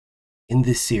In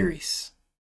this series,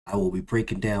 I will be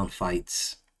breaking down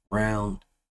fights round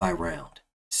by round.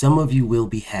 Some of you will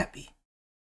be happy.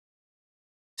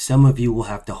 Some of you will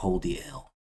have to hold the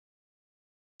L.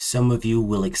 Some of you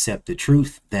will accept the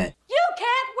truth that you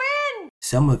can't win.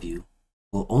 Some of you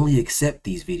will only accept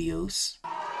these videos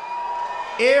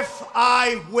if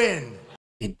I win.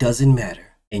 It doesn't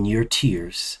matter, and your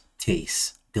tears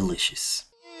taste delicious.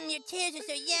 Your tears are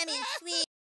so yummy and sweet.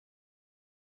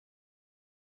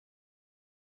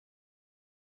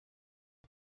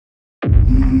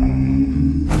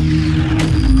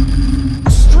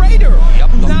 Straighter,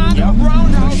 not a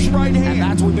roundhouse right hand. And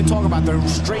that's what we've been talking about, the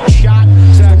straight shot.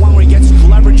 It's the one where he gets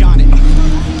leverage on it.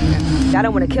 I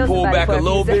don't want to kill Pull somebody back for a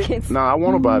little bit. seconds. Nah, I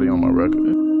want a body on my record.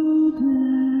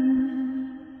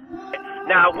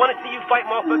 Now, I want to see you fight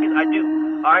motherfuckers. I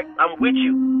do. All right, I'm with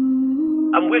you.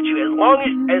 I'm with you. As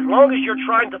long as you're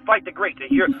trying to fight the great, the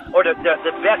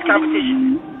best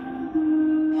competition.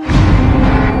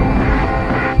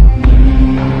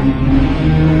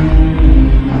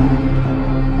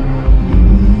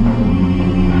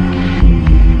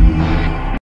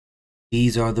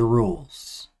 These are the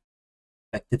rules.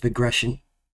 Effective aggression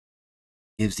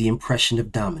gives the impression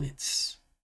of dominance.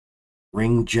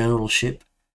 Ring generalship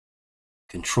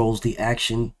controls the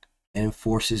action and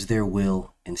enforces their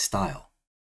will and style.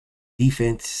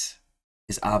 Defense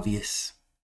is obvious,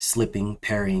 slipping,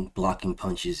 parrying, blocking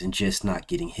punches, and just not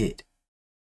getting hit.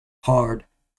 Hard,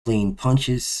 clean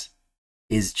punches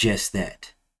is just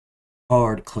that.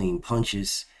 Hard, clean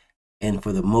punches, and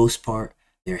for the most part,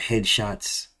 they're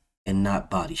headshots and not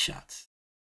body shots.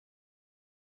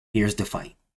 Here's the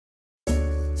fight.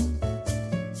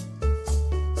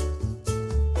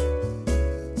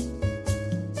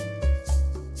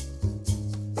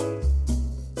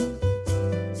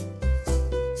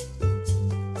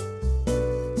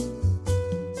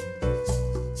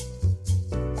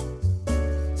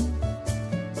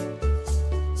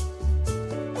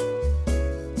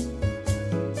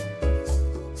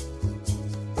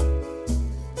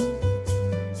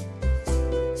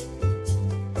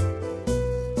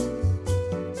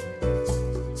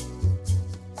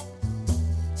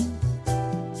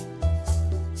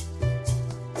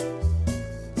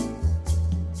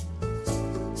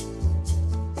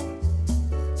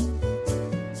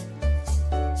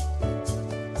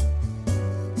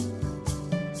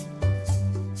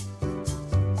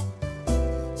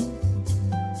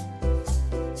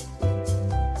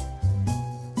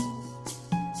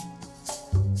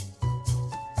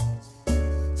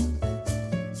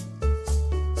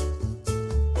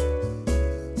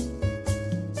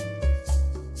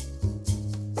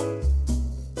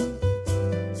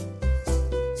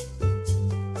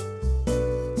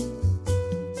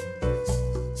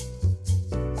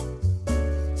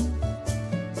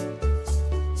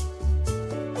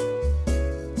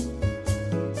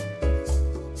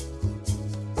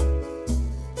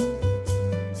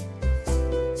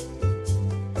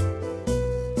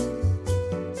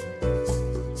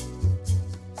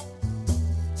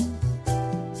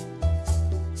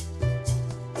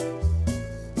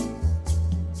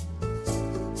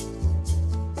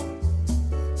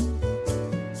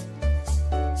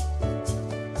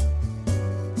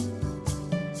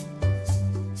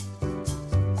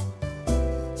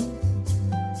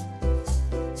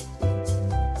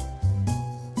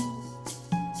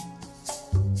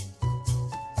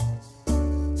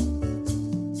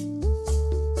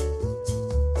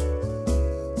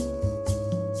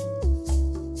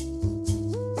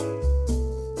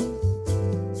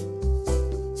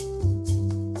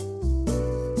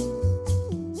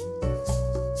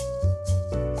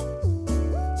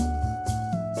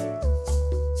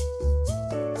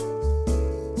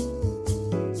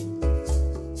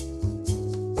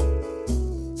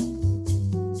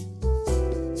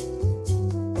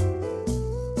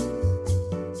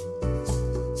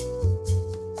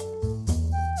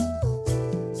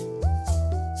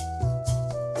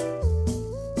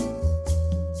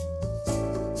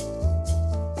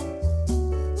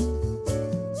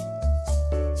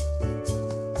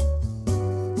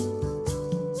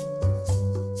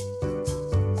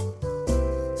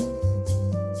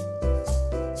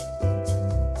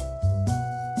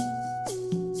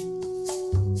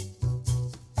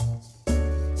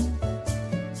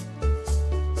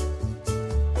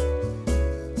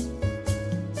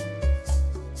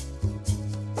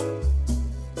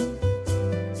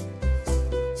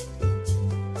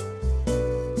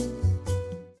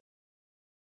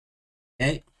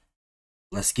 Okay,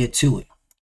 let's get to it.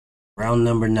 Round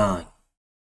number 9.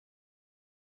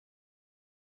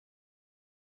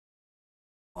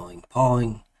 Pawing,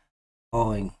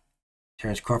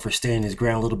 Turns Crawford standing his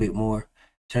ground a little bit more.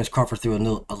 Turns Crawford through a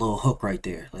little hook right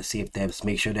there. Let's see if that's,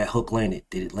 make sure that hook landed.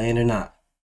 Did it land or not?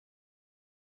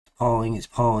 Pawing, is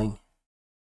pawing.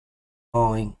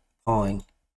 Pawing, pawing.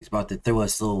 He's about to throw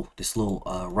us this little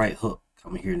right hook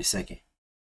coming here in a second.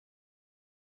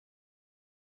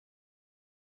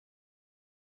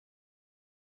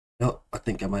 Nope, I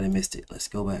think I might have missed it. Let's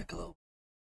go back a little.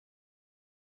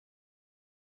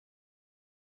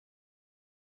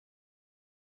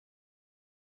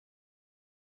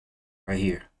 Right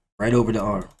here, right over the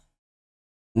arm.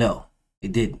 No,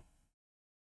 it didn't.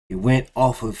 It went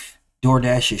off of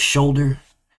Doordash's shoulder,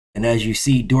 and as you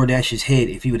see, Doordash's head,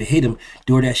 if he would have hit him,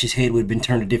 Doordash's head would have been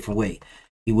turned a different way.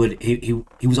 He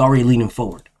was already leaning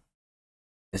forward.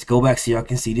 Let's go back so y'all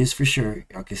can see this for sure.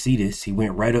 Y'all can see this. He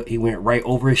went right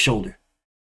over his shoulder.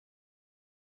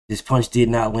 This punch did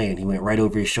not land. He went right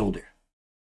over his shoulder.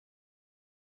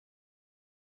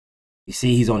 You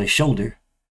see, he's on his shoulder.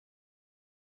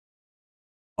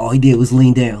 All he did was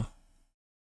lean down.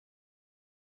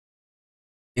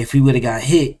 If he would have got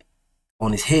hit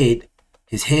on his head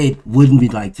wouldn't be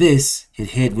like this.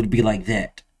 His head would be like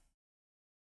that.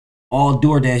 All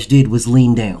Doordash did was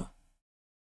lean down.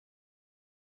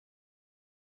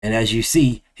 And as you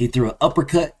see, he threw an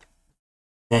uppercut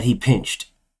that he pinched.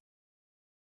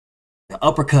 The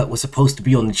uppercut was supposed to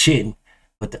be on the chin,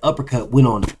 but the uppercut went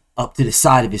on up to the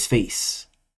side of his face.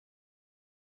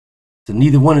 So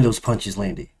neither one of those punches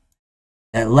landed.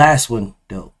 That last one,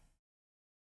 though,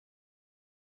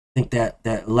 I think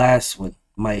that last one,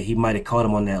 he might have caught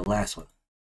him on that last one.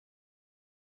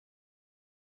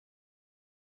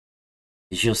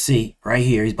 As you'll see, right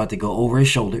here, he's about to go over his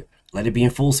shoulder. Let it be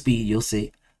in full speed, you'll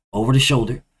see. Over the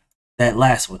shoulder. That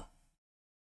last one.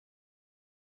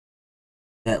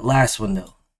 That last one,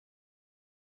 though.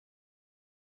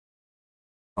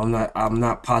 I'm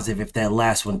not positive if that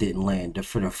last one didn't land.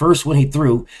 For the first one he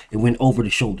threw, it went over the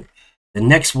shoulder. The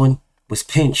next one was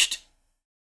pinched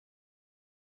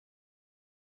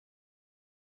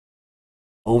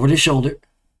over the shoulder,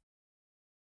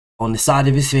 on the side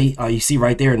of his face. You see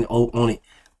right there, and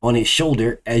on his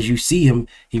shoulder. As you see him,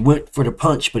 he went for the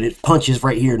punch, but it punches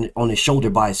right here on his shoulder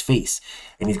by his face,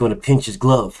 and he's going to pinch his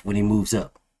glove when he moves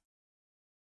up.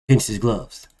 Pinch his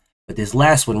gloves. But this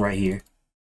last one right here,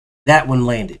 that one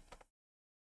landed.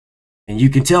 And you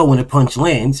can tell when a punch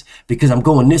lands because I'm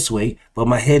going this way, but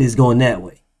my head is going that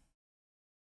way.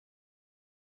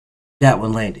 That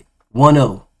one landed.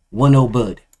 1-0. 1-0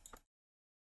 Bud.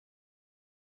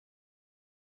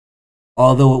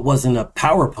 Although it wasn't a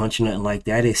power punch or nothing like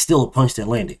that, it's still a punch that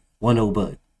landed. 1-0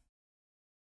 Bud.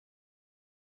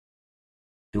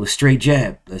 It was straight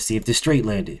jab. Let's see if the straight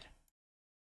landed.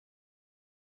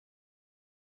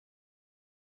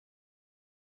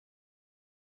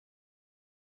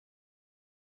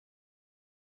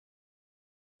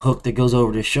 Hook that goes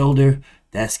over the shoulder.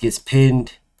 That gets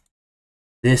pinned.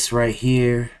 This right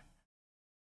here.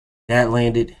 That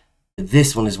landed.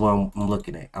 This one is what I'm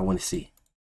looking at. I want to see.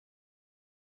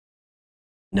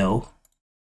 No.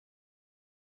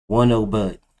 1-0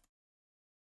 Bud.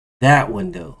 That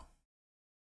one, though.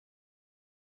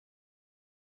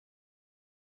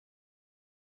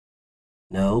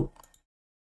 No.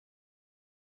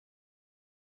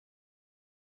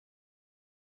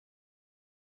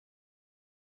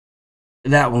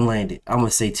 That one landed. I'm going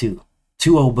to say 2.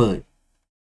 2-0 Bud.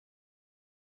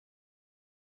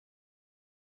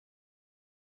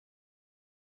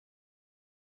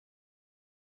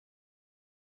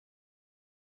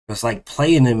 It's like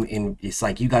playing them, and it's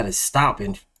like you got to stop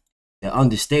and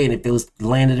understand if it was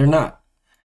landed or not.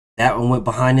 That one went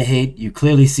behind the head. You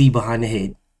clearly see behind the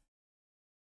head.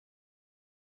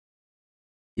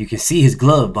 You can see his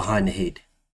glove behind the head.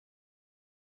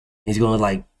 He's going to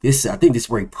like this. I think this is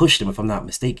where he pushed him, if I'm not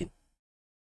mistaken.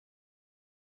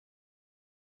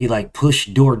 He like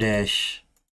pushed Doordash.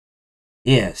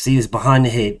 Yeah, see this behind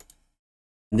the head.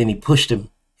 And then he pushed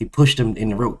him. He pushed him in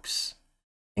the ropes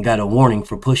and got a warning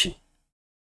for pushing.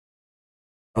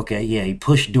 Okay, yeah, he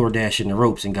pushed Doordash in the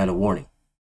ropes and got a warning.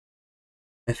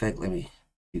 In fact, let me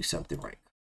do something right.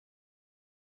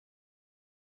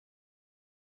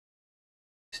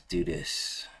 Let's do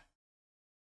this.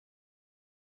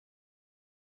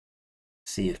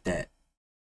 See if that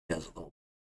does a little.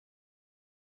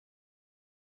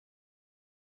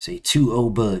 Say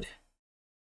 2-0 Bud.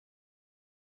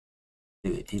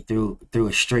 Do it. He threw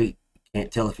a straight. Can't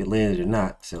tell if it landed or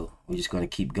not, so we're just going to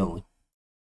keep going.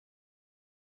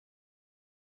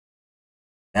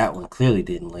 That one clearly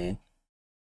didn't land.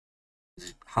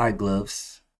 High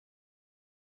gloves.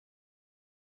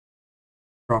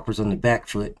 Crawford's on the back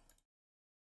foot.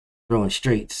 throwing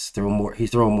straights,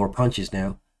 he's throwing more punches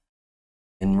now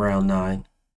in round 9.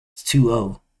 It's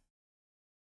 2-0.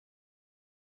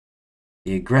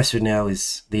 The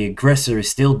aggressor is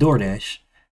still Doordash.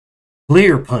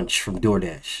 Clear punch from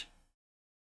Doordash.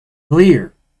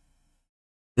 Clear.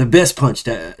 The best punch,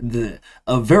 a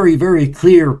very, very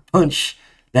clear punch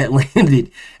that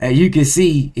landed. As you can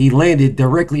see, he landed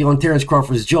directly on Terrence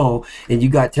Crawford's jaw, and you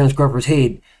got Terrence Crawford's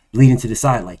head leading to the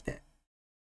side like that.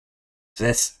 So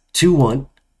that's 2-1.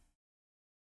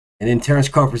 And then Terrence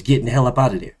Crawford's getting the hell up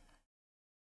out of there.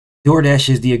 Doordash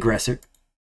is the aggressor.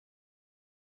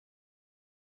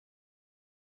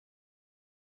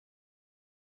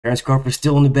 Terrence Crawford's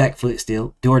still on the back foot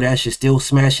still. Doordash is still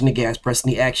smashing the gas,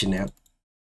 pressing the action now.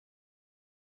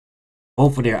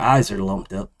 Both of their eyes are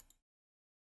lumped up.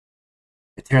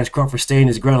 And Terrence Crawford staying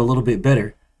his ground a little bit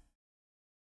better.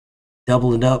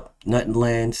 Doubling up, nothing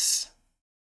lands.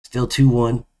 Still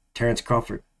 2-1, Terrence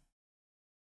Crawford.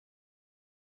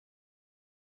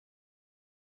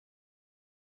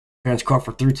 Terrence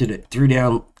Crawford threw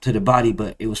down to the body,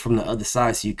 but it was from the other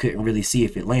side, so you couldn't really see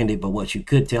if it landed. But what you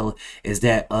could tell is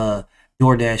that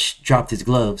Doordash dropped his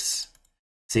gloves.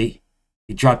 See?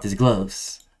 He dropped his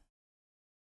gloves.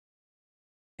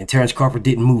 And Terrence Crawford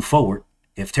didn't move forward.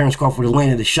 If Terrence Crawford had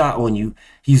landed a shot on you,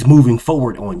 he's moving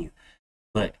forward on you.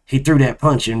 But he threw that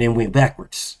punch and then went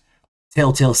backwards.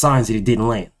 Telltale signs that it didn't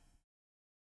land.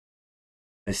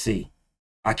 Let's see.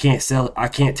 I can't tell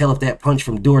if that punch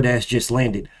from Doordash just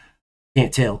landed.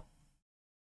 Can't tell.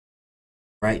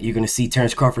 Right? You're gonna see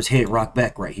Terrence Crawford's head rock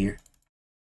back right here.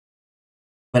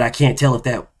 But I can't tell if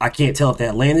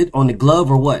that landed on the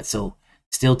glove or what. So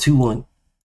still 2-1.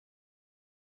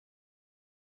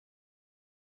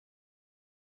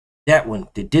 That one,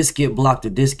 did this get blocked or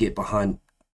did this get behind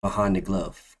the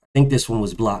glove? I think this one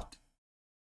was blocked.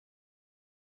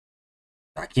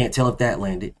 I can't tell if that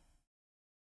landed.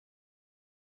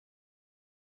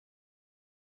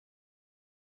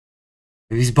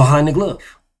 He's behind the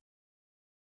glove.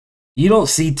 You don't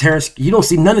see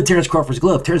none of Terrence Crawford's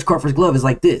glove. Terrence Crawford's glove is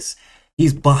like this.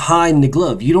 He's behind the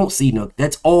glove. You don't see no.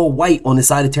 That's all white on the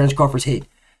side of Terrence Crawford's head.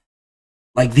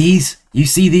 Like these, you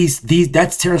see these,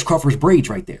 that's Terrence Crawford's braids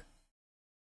right there.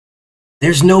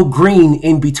 There's no green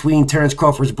in between Terrence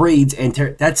Crawford's braids and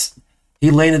he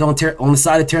landed on the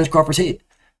side of Terrence Crawford's head.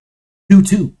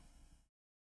 2-2.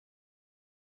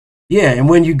 Yeah, and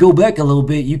when you go back a little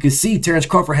bit, you can see Terrence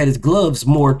Crawford had his gloves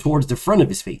more towards the front of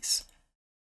his face.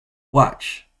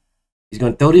 Watch. He's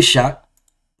going to throw this shot.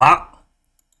 Pop.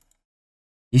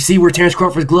 You see where Terrence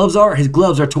Crawford's gloves are? His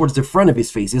gloves are towards the front of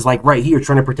his face. It's like right here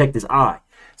trying to protect his eye.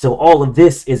 So all of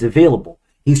this is available.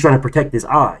 He's trying to protect his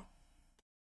eye.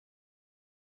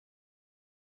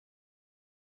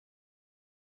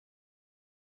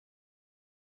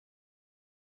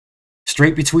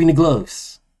 Straight between the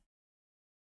gloves.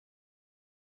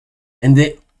 And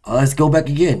then, let's go back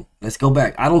again. Let's go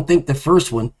back. I don't think the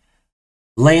first one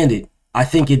landed. I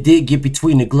think it did get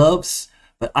between the gloves,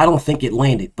 but I don't think it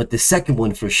landed. But the second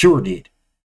one for sure did.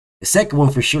 The second one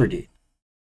for sure did.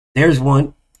 There's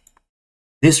one.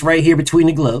 This right here between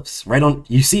the gloves. Right on.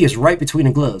 You see it's right between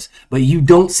the gloves. But you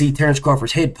don't see Terrence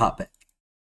Crawford's head pop back.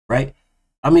 Right?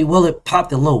 I mean, well, it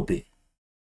popped a little bit.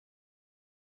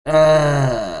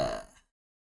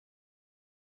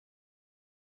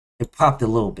 It popped a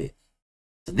little bit.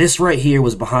 So this right here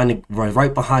was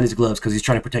right behind his gloves because he's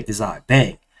trying to protect his eye.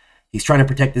 Bang. He's trying to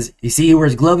protect his. You see where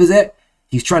his glove is at?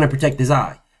 He's trying to protect his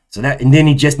eye. So that, and then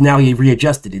he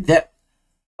readjusted it. That.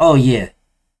 Oh yeah.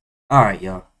 All right,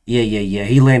 y'all. Yeah.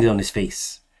 He landed on his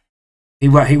face. He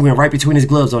went right between his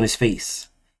gloves on his face,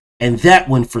 and that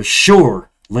one for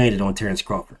sure landed on Terrence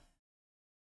Crawford.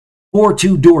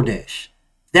 4-2 Doordash.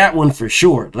 That one for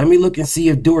sure. Let me look and see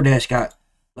if Doordash got.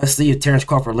 Let's see if Terrence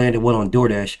Crawford landed one on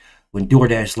Doordash when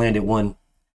Doordash landed one.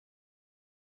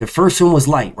 The first one was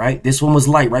light, right? This one was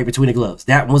light right between the gloves.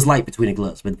 That one was light between the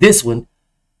gloves. But this one,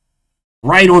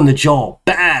 right on the jaw.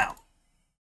 Bow.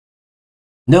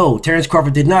 No, Terrence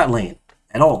Crawford did not land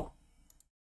at all.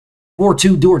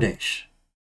 4-2 Doordash.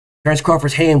 Terrence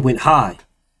Crawford's hand went high.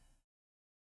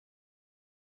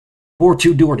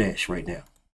 4-2 Doordash right now.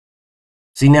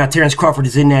 See, now Terrence Crawford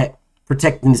is in that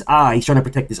protecting his eye. He's trying to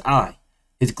protect his eye.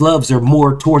 His gloves are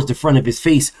more towards the front of his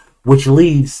face, which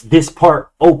leaves this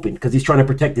part open because he's trying to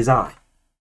protect his eye.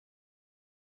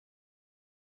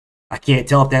 I can't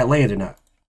tell if that landed or not.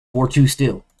 4-2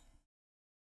 still.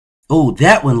 Oh,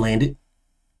 that one landed.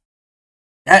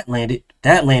 That landed.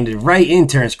 That landed right in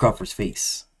Terrence Crawford's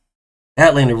face.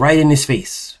 That landed right in his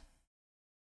face.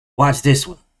 Watch this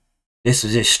one. This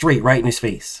was just straight right in his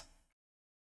face.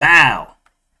 Bow.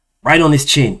 Right on his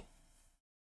chin.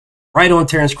 right on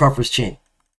Terrence Crawford's chin.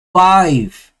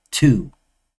 5-2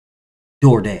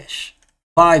 Doordash.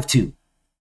 5-2.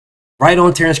 Right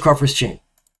on Terrence Crawford's chin.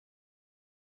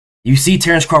 You see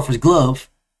Terrence Crawford's glove.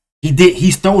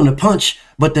 He's throwing a punch,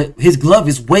 but his glove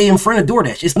is way in front of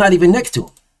Doordash. It's not even next to him.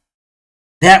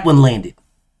 That one landed.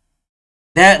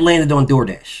 That landed on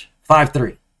Doordash.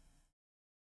 5-3.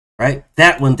 Right?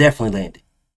 That one definitely landed.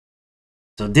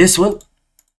 So this one,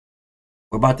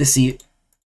 we're about to see it.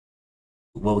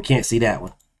 Well, we can't see that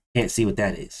one. Can't see what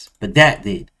that is. But that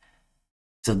did.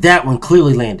 So that one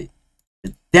clearly landed.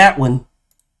 That one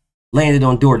landed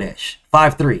on Doordash.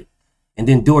 5-3. And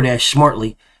then Doordash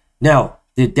smartly. Now,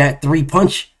 did that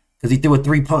 3-punch? Because he threw a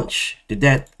 3-punch. Did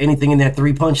that anything in that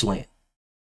 3-punch land?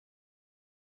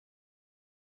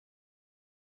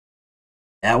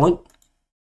 That one.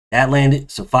 That landed.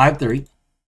 So 5-3.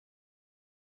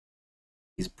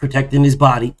 He's protecting his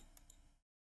body.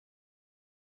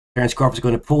 Terrence Crawford's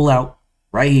going to pull out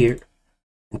right here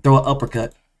and throw an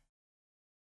uppercut.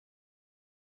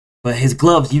 But his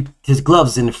gloves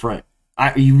is in the front.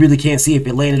 You really can't see if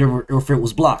it landed or if it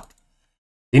was blocked.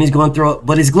 Then he's going to throw it,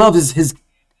 but his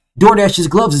Doordash's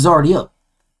gloves is already up.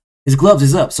 His gloves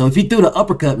is up. So if he threw the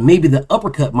uppercut, maybe the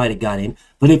uppercut might have got in.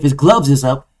 But if his gloves is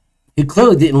up, he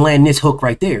clearly didn't land this hook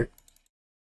right there.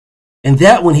 And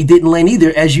that one he didn't land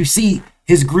either. As you see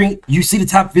the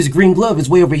top of his green glove is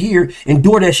way over here, and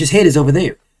Doordash's head is over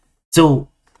there. So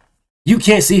you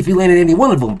can't see if he landed any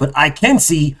one of them, but I can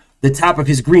see the top of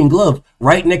his green glove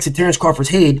right next to Terrence Crawford's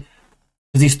head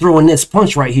because he's throwing this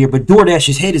punch right here, but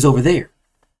Doordash's head is over there.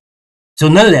 So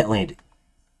none of that landed.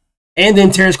 And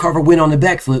then Terrence Crawford went on the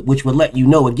back foot, which would let you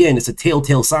know, again, it's a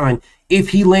telltale sign. If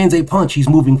he lands a punch, he's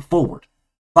moving forward.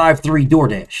 5-3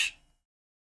 Doordash.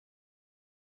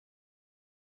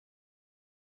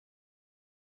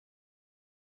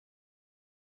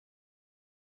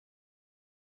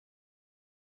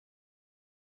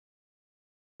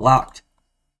 Blocked.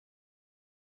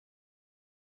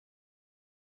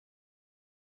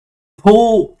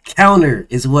 Pull counter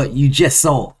is what you just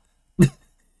saw.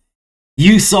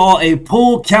 You saw a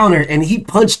pull counter, and he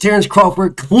punched Terrence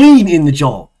Crawford clean in the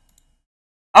jaw.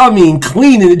 I mean,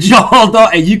 clean in the jaw,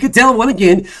 dog. And you can tell, once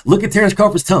again, look at Terrence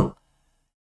Crawford's tongue.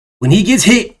 When he gets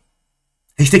hit,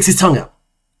 he sticks his tongue out.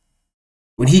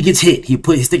 When he gets hit, he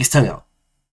sticks his tongue out.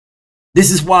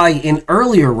 This is why in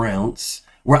earlier rounds,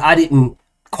 where I didn't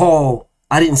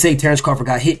say Terrence Crawford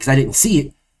got hit because I didn't see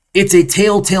it, it's a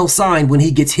telltale sign when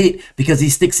he gets hit because he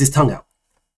sticks his tongue out.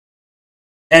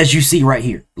 As you see right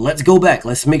here. Let's go back.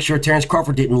 Let's make sure Terrence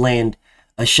Crawford didn't land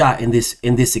a shot in this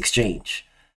exchange.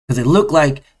 Because it looked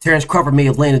like Terrence Crawford may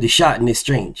have landed a shot in this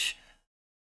exchange.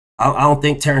 I don't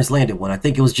think Terrence landed one. I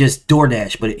think it was just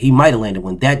Doordash, but he might have landed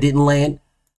one. That didn't land.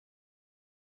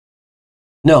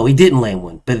 No, he didn't land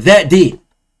one. But that did.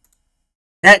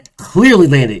 That clearly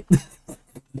landed.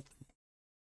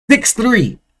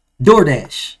 6-3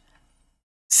 Doordash.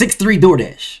 6-3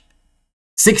 Doordash.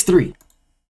 6-3.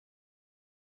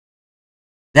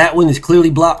 That one is clearly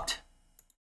blocked.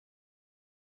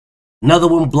 Another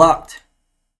one blocked.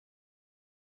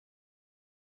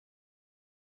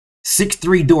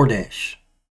 6-3 Doordash.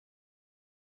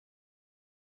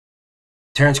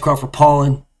 Terrence Crawford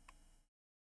pawing.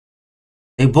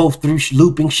 They both threw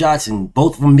looping shots and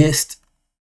both of them missed.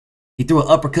 He threw an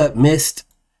uppercut, missed.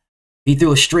 He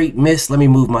threw a straight miss. Let me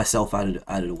move myself out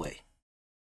of the way.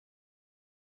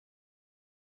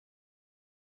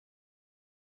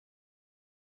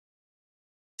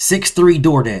 .63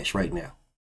 Doordash right now.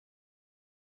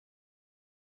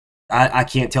 I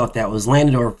can't tell if that was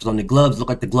landed or if it was on the gloves. Look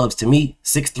like the gloves to me.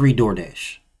 6-3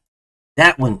 Doordash.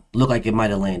 That one looked like it might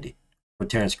have landed for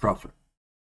Terrence Crawford.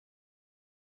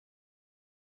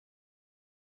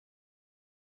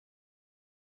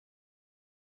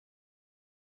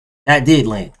 That did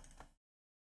land.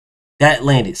 That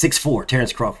landed. 6-4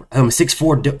 Terrence Crawford.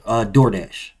 6-4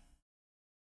 Doordash.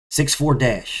 6-4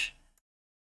 Dash.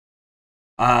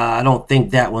 I don't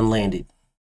think that one landed.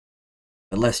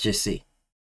 But let's just see.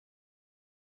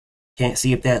 Can't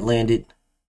see if that landed.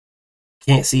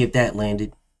 Can't see if that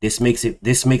landed. This makes it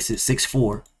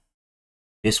 6-4.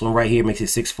 This one right here makes it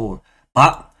 6-4.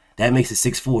 Pop. That makes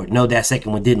it 6-4. No, that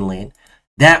second one didn't land.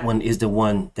 That one is the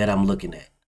one that I'm looking at.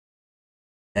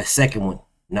 That second one.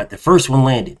 Not the first one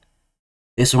landed.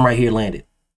 This one right here landed.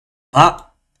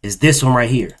 Pop is this one right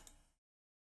here.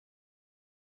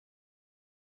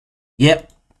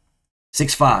 Yep.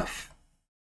 6-5.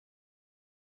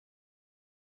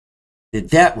 Did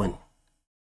that one?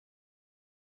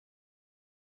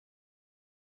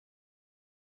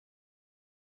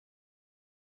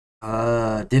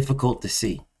 Difficult to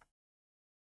see.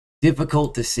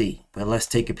 Difficult to see, but let's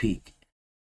take a peek.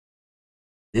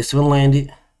 This one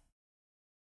landed.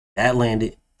 That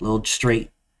landed. A little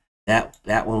straight. That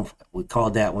one, we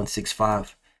called that one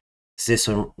 6-5. This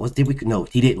one, what did we, no,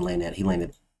 he didn't land that. He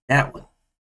landed that one.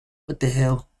 What the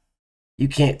hell? You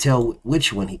can't tell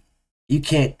which one you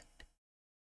can't,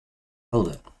 hold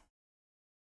up.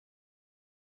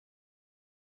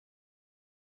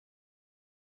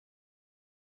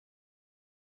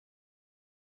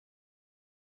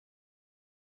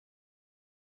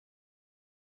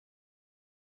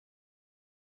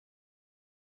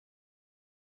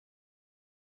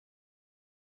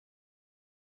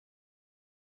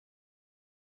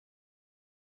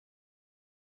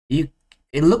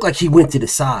 It looked like he went to the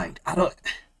side.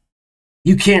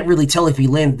 You can't really tell if he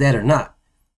landed that or not.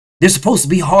 There's supposed to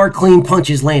be hard, clean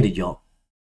punches landed, y'all.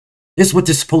 This is what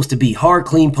they're supposed to be. Hard,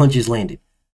 clean punches landed.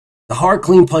 The hard,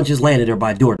 clean punches landed are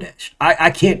by Doordash.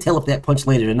 I can't tell if that punch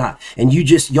landed or not. And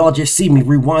y'all just see me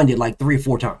rewind it like 3 or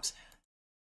 4 times.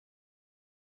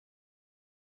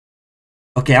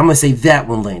 Okay, I'm going to say that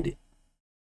one landed.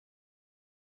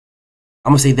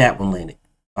 I'm going to say that one landed.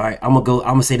 All right, I'm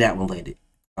going to say that one landed.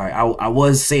 All right, I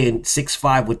was saying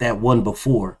 6-5 with that one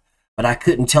before, but I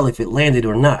couldn't tell if it landed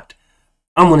or not.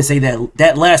 I'm going to say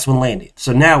that last one landed.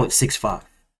 So now it's 6-5.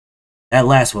 That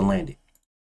last one landed.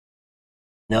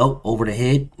 No, over the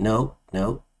head. No.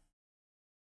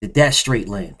 Did that straight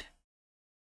land?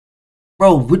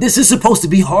 Bro, this is supposed to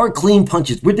be hard, clean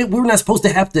punches. We're not supposed to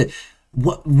have to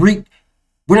we're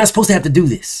not supposed to have to do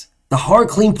this. The hard,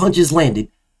 clean punches landed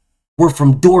were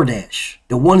from Doordash.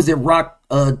 The ones that rocked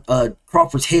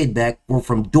Crawford's head back were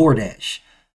from Doordash.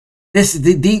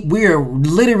 We're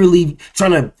literally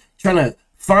trying to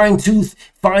fine tooth,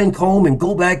 fine comb, and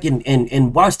go back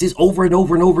and watch this over and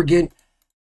over and over again.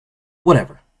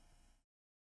 Whatever.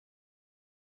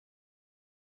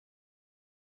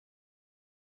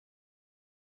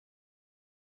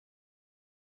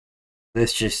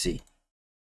 Let's just see.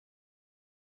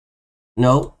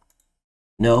 No.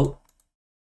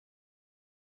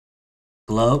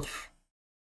 Glove.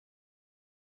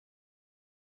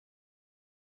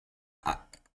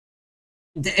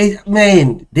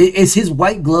 Man, is his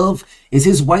white glove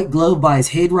by his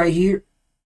head right here?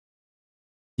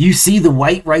 You see the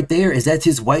white right there? Is that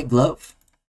his white glove?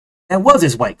 That was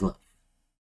his white glove.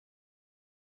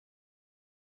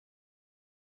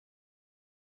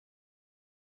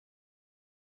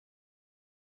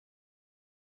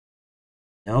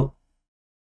 Nope.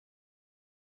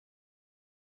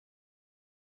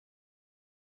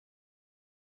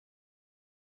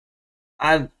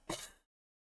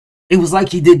 It was like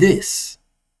he did this.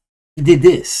 He did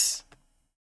this.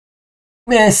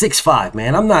 Man, 6'5",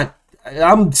 man. I'm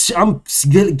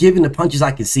giving the punches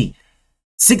I can see.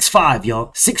 6'5", y'all.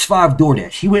 6'5"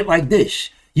 Doordash. He went like this.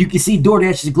 You can see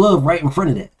Doordash's glove right in front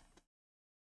of that.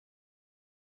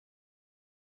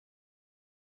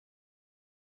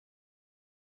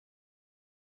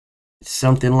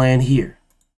 Something land here.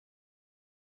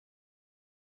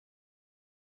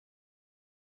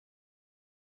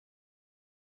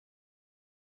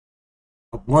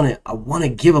 I wanna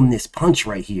give him this punch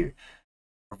right here.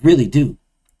 I really do.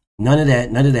 None of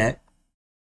that.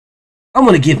 I'm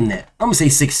gonna give him that. I'm gonna say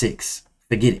 6'6".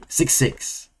 Forget it.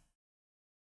 6'6".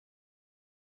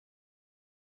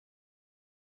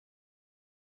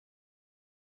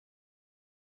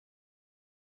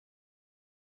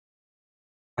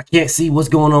 I can't see what's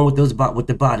going on with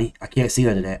the body. I can't see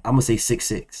none of that. I'm gonna say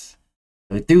 6'6".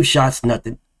 So he threw shots,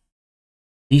 nothing.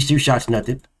 These 2 shots,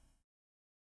 nothing.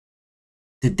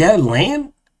 Did that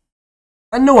land?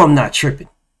 I know I'm not tripping.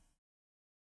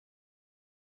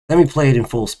 Let me play it in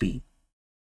full speed.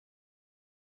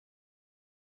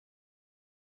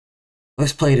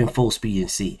 Let's play it in full speed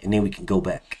and see, and then we can go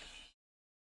back.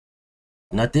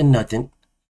 Nothing.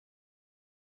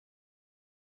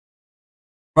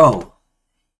 Bro,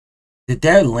 did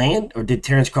that land, or did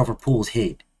Terrence Crawford pull his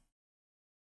head?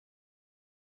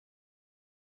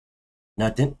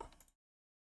 Nothing.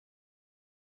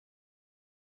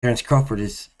 Terrence Crawford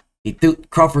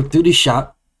Crawford threw the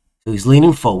shot, so he's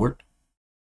leaning forward.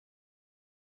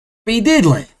 But he did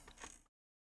land.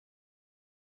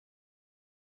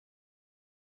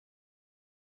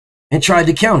 And tried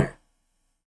to counter.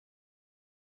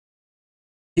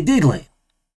 He did land.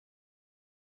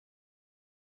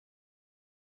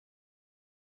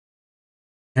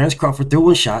 Terrence Crawford threw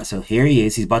 1 shot, so here he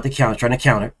is. He's about to counter, trying to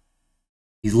counter.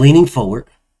 He's leaning forward.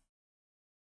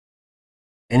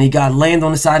 And he got land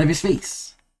on the side of his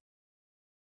face.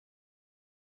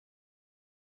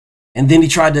 And then he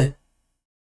tried to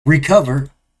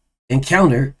recover and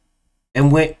counter and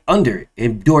went under it.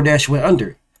 And Doordash went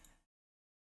under it.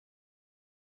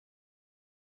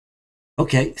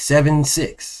 Okay,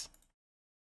 7-6.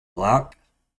 Block.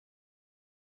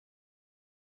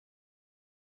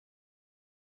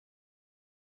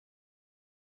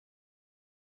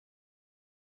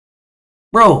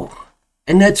 Bro,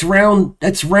 and that's round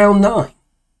 9.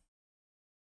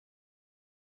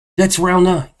 That's round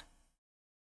 9.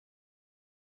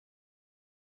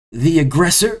 The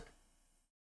aggressor,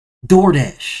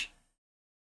 Doordash.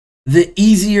 The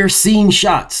easier seen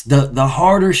shots, the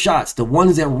harder shots, the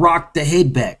ones that rocked the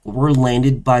head back were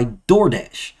landed by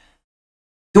Doordash.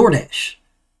 Doordash.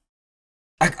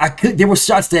 There were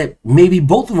shots that maybe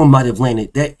both of them might have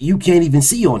landed that you can't even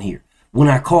see on here. When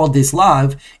I called this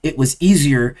live, it was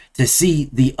easier to see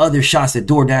the other shots that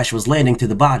Doordash was landing to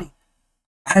the body.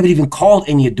 I haven't even called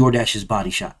any of Doordash's body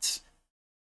shots.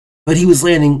 But he was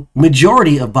landing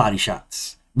majority of body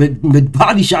shots. But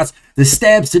body shots, the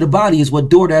stabs to the body is what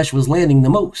Doordash was landing the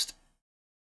most.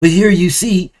 But here you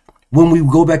see, when we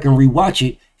go back and rewatch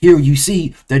it, here you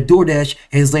see that Doordash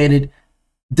has landed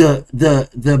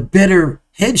the better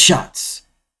headshots,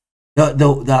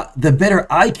 the better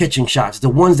eye-catching shots, the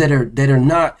ones that are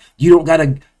not, you don't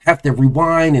gotta have to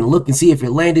rewind and look and see if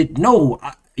it landed. No,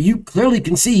 you clearly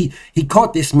can see he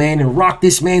caught this man and rocked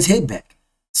this man's head back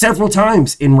several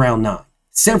times in round 9.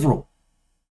 Several.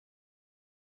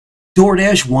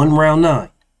 Doordash won round 9.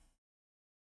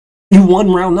 He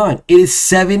won round 9. It is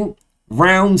 7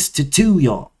 rounds to 2,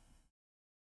 y'all.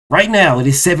 Right now, it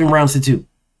is 7 rounds to 2.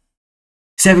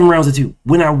 7 rounds to 2.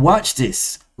 When I watched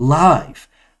this live,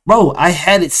 bro, I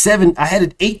had it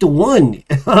 8-1.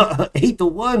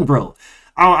 8-1, bro.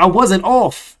 I wasn't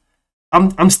off.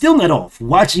 I'm still not off.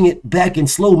 Watching it back in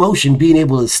slow motion, being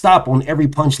able to stop on every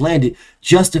punch landed,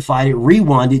 justify it,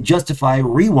 rewind it, justify it,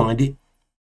 rewind it,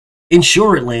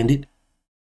 ensure it landed.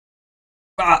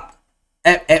 At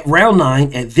round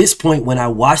 9, at this point when I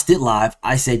watched it live,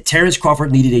 I said Terrence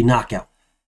Crawford needed a knockout.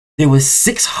 There was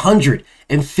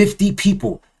 650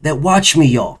 people that watched me,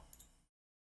 y'all.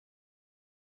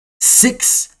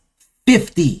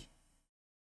 650.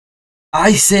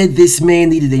 I said this man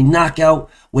needed a knockout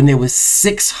when there was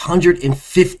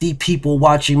 650 people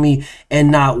watching me,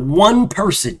 and not one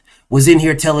person was in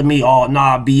here telling me, "Oh,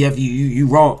 nah, BF, you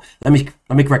wrong." Let me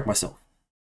correct myself.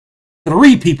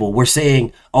 3 people were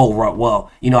saying, "Oh,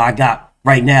 well, you know, I got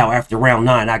right now after round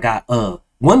 9, I got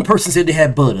one person said they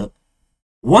had Bud up.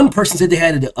 One person said they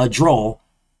had a draw.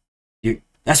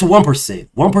 That's what one person said.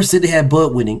 One person said they had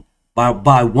Bud winning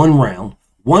by 1 round.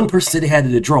 One person said they had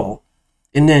it a draw.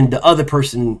 And then the other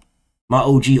person, my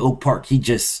OG Oak Park, he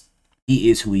is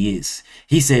who he is.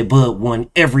 He said Bud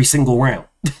won every single round.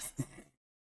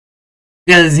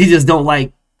 Because he just don't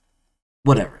like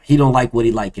whatever. He don't like what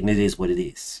he like, and it is what it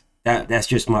is. That's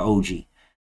just my OG.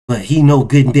 But he know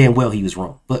good and damn well he was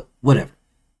wrong. But whatever.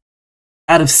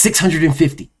 Out of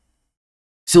 650.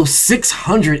 So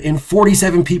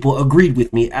 647 people agreed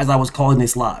with me as I was calling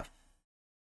this live.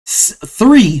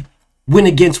 3 went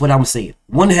against what I'm saying.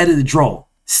 1 had it a draw.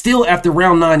 Still after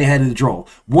round 9, they had it a draw.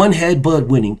 1 had Bud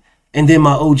winning, and then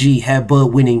my OG had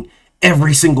Bud winning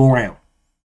every single round.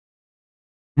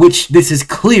 Which this is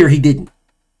clear he didn't.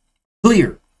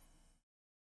 Clear.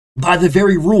 By the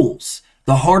very rules,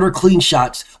 the harder clean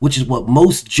shots, which is what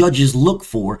most judges look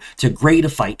for to grade a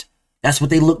fight. That's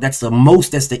what they look, that's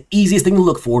the easiest thing to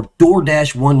look for.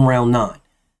 Doordash won round 9.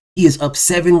 He is up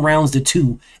 7 rounds to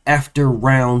 2 after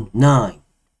round 9.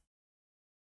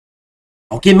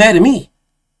 Don't get mad at me.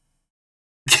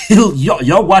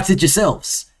 Y'all watch it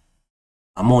yourselves.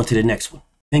 I'm on to the next one.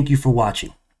 Thank you for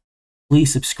watching.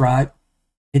 Please subscribe,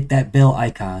 hit that bell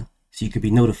icon so you can be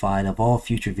notified of all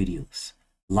future videos.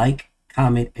 Like,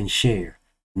 comment, and share,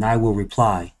 and I will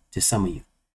reply to some of you.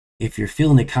 If you're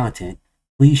feeling the content,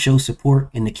 please show support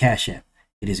in the Cashapp.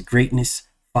 It is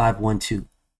greatness512.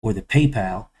 Or the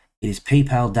PayPal, it is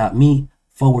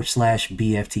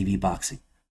paypal.me/BFTVboxing.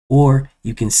 Or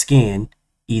you can scan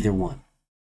either one.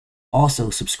 Also,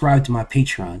 subscribe to my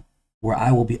Patreon, where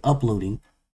I will be uploading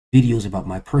videos about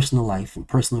my personal life and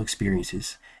personal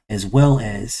experiences, as well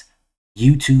as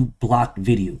YouTube blocked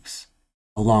videos,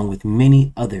 along with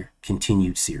many other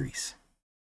continued series.